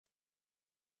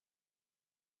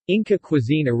Inca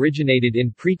cuisine originated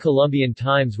in pre-Columbian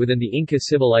times within the Inca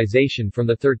civilization from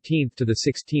the 13th to the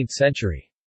 16th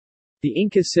century. The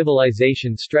Inca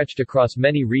civilization stretched across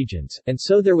many regions, and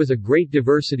so there was a great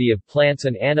diversity of plants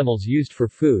and animals used for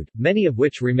food, many of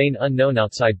which remain unknown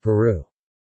outside Peru.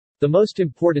 The most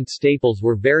important staples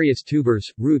were various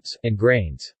tubers, roots, and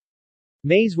grains.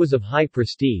 Maize was of high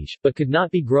prestige, but could not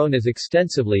be grown as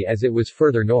extensively as it was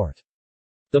further north.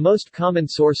 The most common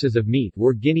sources of meat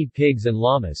were guinea pigs and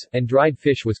llamas, and dried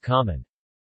fish was common.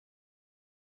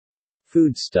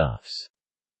 Foodstuffs.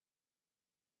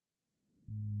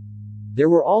 There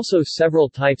were also several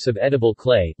types of edible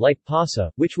clay, like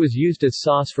pasa, which was used as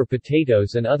sauce for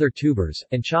potatoes and other tubers,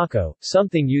 and chaco,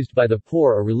 something used by the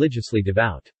poor or religiously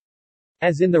devout.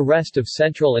 As in the rest of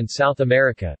Central and South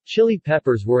America, chili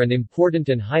peppers were an important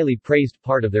and highly praised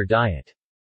part of their diet.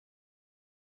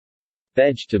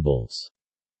 Vegetables.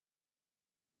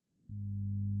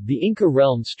 The Inca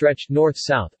realm stretched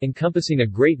north-south, encompassing a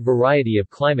great variety of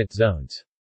climate zones.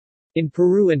 In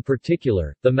Peru in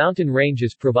particular, the mountain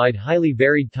ranges provide highly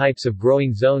varied types of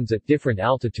growing zones at different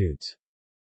altitudes.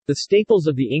 The staples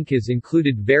of the Incas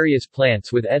included various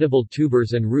plants with edible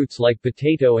tubers and roots like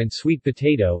potato and sweet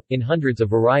potato, in hundreds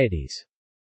of varieties.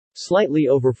 Slightly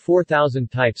over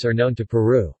 4,000 types are known to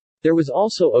Peru. There was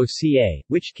also OCA,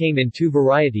 which came in two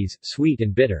varieties, sweet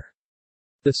and bitter.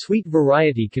 The sweet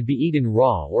variety could be eaten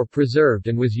raw or preserved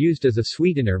and was used as a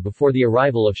sweetener before the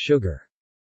arrival of sugar.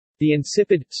 The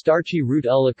insipid, starchy root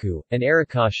ulacu, and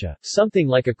ericacia, something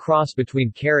like a cross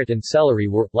between carrot and celery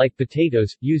were, like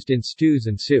potatoes, used in stews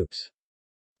and soups.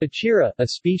 Achira, a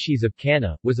species of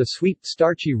canna, was a sweet,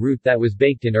 starchy root that was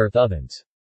baked in earth ovens.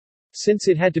 Since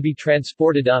it had to be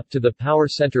transported up to the power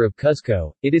center of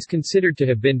Cuzco, it is considered to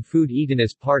have been food eaten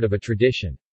as part of a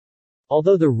tradition.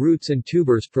 Although the roots and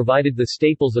tubers provided the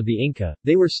staples of the Inca,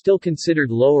 they were still considered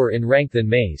lower in rank than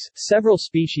maize. Several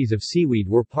species of seaweed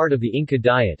were part of the Inca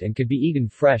diet and could be eaten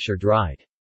fresh or dried.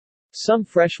 Some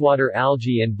freshwater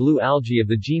algae and blue algae of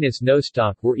the genus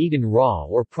Nostoc were eaten raw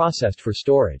or processed for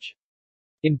storage.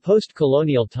 In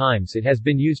post-colonial times it has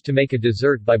been used to make a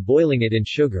dessert by boiling it in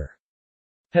sugar.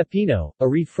 Pepino, a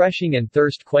refreshing and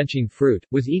thirst-quenching fruit,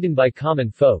 was eaten by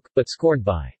common folk, but scorned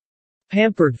by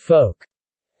pampered folk,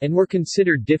 and were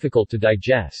considered difficult to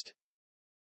digest.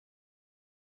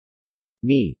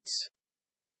 Meats.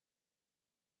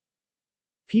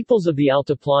 Peoples of the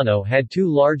Altiplano had two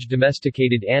large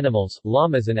domesticated animals,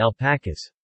 llamas and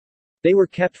alpacas. They were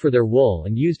kept for their wool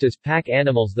and used as pack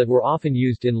animals that were often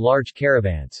used in large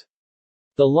caravans.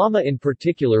 The llama in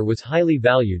particular was highly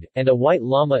valued, and a white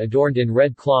llama adorned in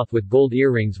red cloth with gold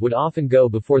earrings would often go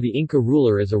before the Inca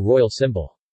ruler as a royal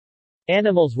symbol.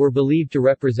 Animals were believed to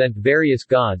represent various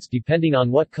gods depending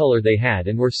on what color they had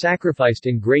and were sacrificed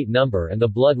in great number, and the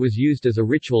blood was used as a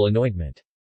ritual anointment.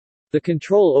 The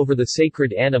control over the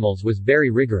sacred animals was very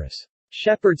rigorous.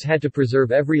 Shepherds had to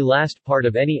preserve every last part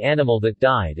of any animal that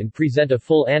died and present a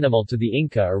full animal to the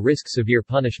Inca or risk severe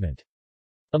punishment.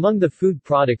 Among the food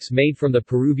products made from the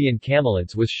Peruvian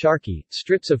camelids was charqui,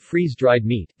 strips of freeze-dried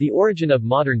meat, the origin of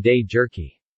modern-day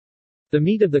jerky. The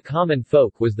meat of the common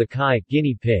folk was the kai,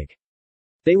 guinea pig.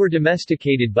 They were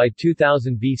domesticated by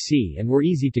 2000 BC and were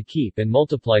easy to keep and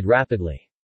multiplied rapidly.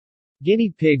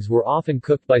 Guinea pigs were often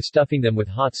cooked by stuffing them with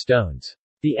hot stones.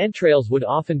 The entrails would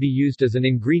often be used as an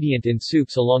ingredient in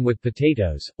soups along with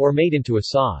potatoes, or made into a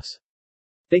sauce.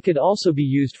 They could also be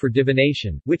used for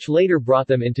divination, which later brought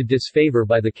them into disfavor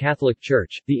by the Catholic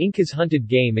Church. The Incas hunted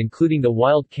game including the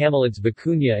wild camelids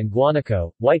vicuña and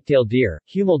guanaco, whitetail deer,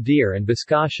 huemul deer and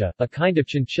biscacha, a kind of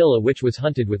chinchilla which was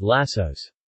hunted with lassos.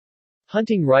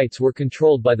 Hunting rights were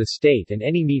controlled by the state and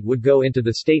any meat would go into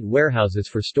the state warehouses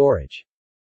for storage.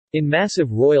 In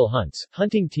massive royal hunts,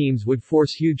 hunting teams would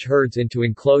force huge herds into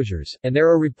enclosures, and there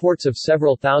are reports of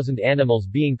several thousand animals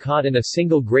being caught in a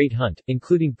single great hunt,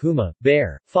 including puma,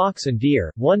 bear, fox and deer.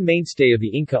 One mainstay of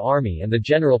the Inca army and the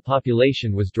general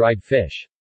population was dried fish.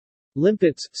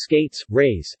 Limpets, skates,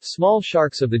 rays, small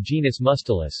sharks of the genus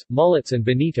Mustelus, mullets and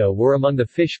bonito were among the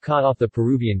fish caught off the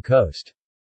Peruvian coast.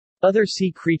 Other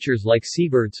sea creatures like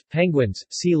seabirds, penguins,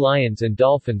 sea lions and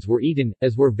dolphins were eaten,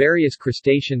 as were various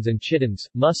crustaceans and chittens,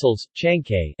 mussels,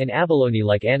 chancay, and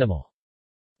abalone-like animal.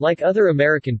 Like other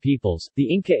American peoples,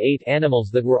 the Inca ate animals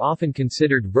that were often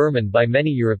considered vermin by many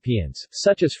Europeans,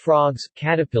 such as frogs,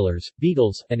 caterpillars,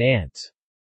 beetles, and ants.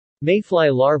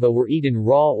 Mayfly larvae were eaten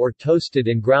raw or toasted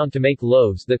and ground to make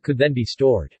loaves that could then be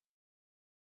stored.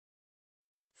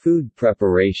 Food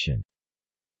preparation.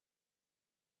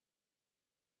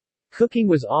 Cooking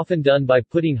was often done by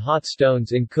putting hot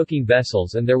stones in cooking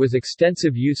vessels, and there was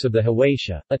extensive use of the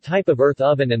huaysha, a type of earth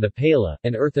oven, and the paila,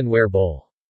 an earthenware bowl.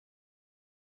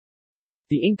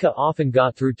 The Inca often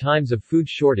got through times of food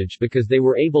shortage because they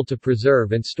were able to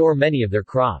preserve and store many of their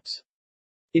crops.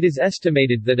 It is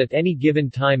estimated that at any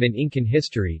given time in Incan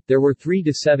history, there were 3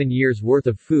 to 7 years' worth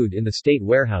of food in the state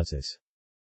warehouses.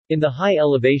 In the high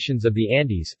elevations of the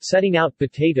Andes, setting out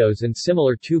potatoes and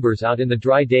similar tubers out in the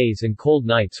dry days and cold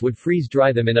nights would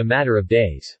freeze-dry them in a matter of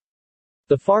days.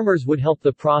 The farmers would help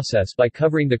the process by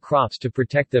covering the crops to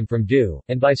protect them from dew,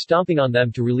 and by stomping on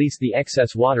them to release the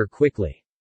excess water quickly.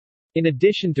 In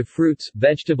addition to fruits,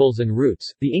 vegetables and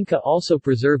roots, the Inca also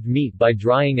preserved meat by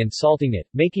drying and salting it,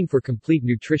 making for complete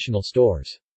nutritional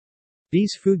stores.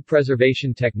 These food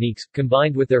preservation techniques,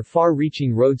 combined with their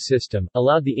far-reaching road system,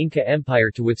 allowed the Inca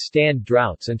Empire to withstand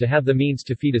droughts and to have the means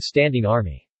to feed a standing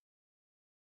army.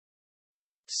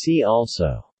 See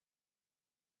also: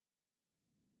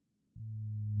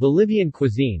 Bolivian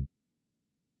cuisine,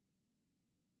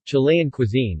 Chilean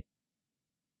cuisine,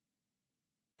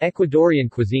 Ecuadorian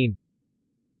cuisine,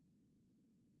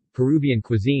 Peruvian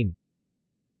cuisine,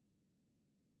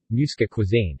 Muisca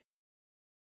cuisine.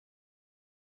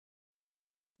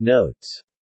 Notes.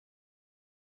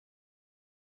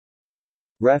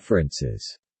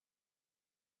 References.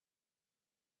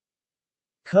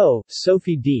 Coe,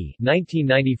 Sophie D.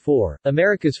 1994,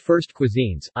 America's First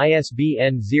Cuisines,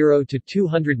 ISBN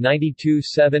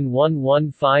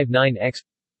 0-292-71159-X.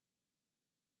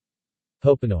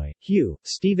 Popenoy, Hugh,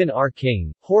 Stephen R.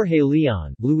 King, Jorge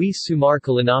Leon, Luis Sumar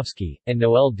Kalinowski, and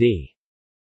Noel D.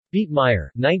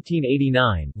 Beetmeyer,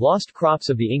 1989, Lost Crops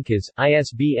of the Incas,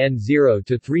 ISBN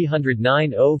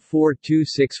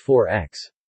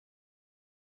 0-309-04264-X.